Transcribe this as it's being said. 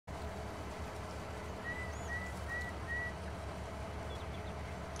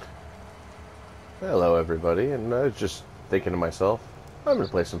Hello, everybody, and I was just thinking to myself, I'm going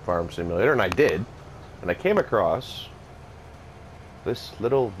to play some Farm Simulator, and I did, and I came across this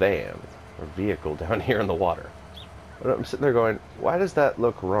little van, or vehicle, down here in the water. And I'm sitting there going, why does that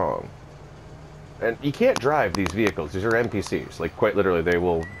look wrong? And you can't drive these vehicles, these are NPCs, like, quite literally,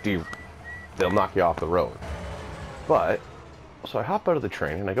 they'll knock you off the road. But, so I hop out of the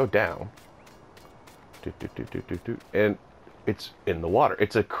train, and I go down, and it's in the water.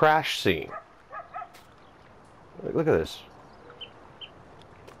 It's a crash scene. Look at this.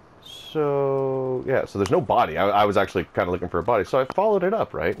 So, yeah, so there's no body. I was actually kind of looking for a body. So I followed it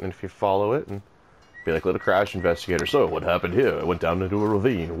up, right? And if you follow it and be like, little crash investigator. So, what happened here? I went down into a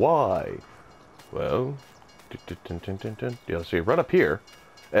ravine. Why? Well, yeah, so you run up here.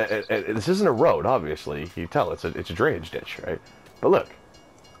 And this isn't a road, obviously. You can tell it's a drainage ditch, right? But look,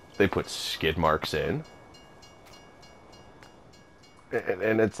 they put skid marks in.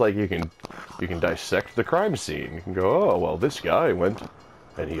 And it's like you can dissect the crime scene. You can go, oh, well, this guy went,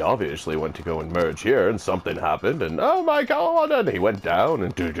 and he obviously went to go and merge here, and something happened, and oh my god, and he went down,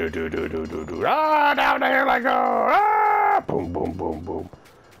 and down here I go, boom, boom, boom, boom.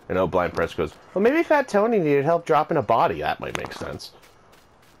 And oh, Blind Press goes, well, maybe Fat Tony needed help dropping a body. That might make sense.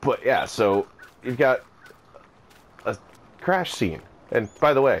 But yeah, so you've got a crash scene. And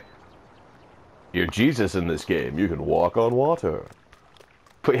by the way, you're Jesus in this game. You can walk on water.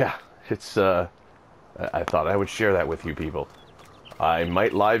 But yeah, it's, I thought I would share that with you people. I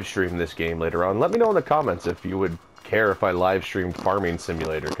might live stream this game later on. Let me know in the comments if you would care if I live streamed Farming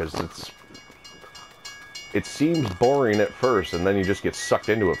Simulator, because it seems boring at first, and then you just get sucked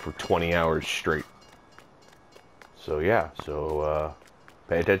into it for 20 hours straight. So yeah,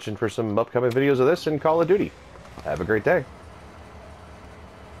 pay attention for some upcoming videos of this in Call of Duty. Have a great day.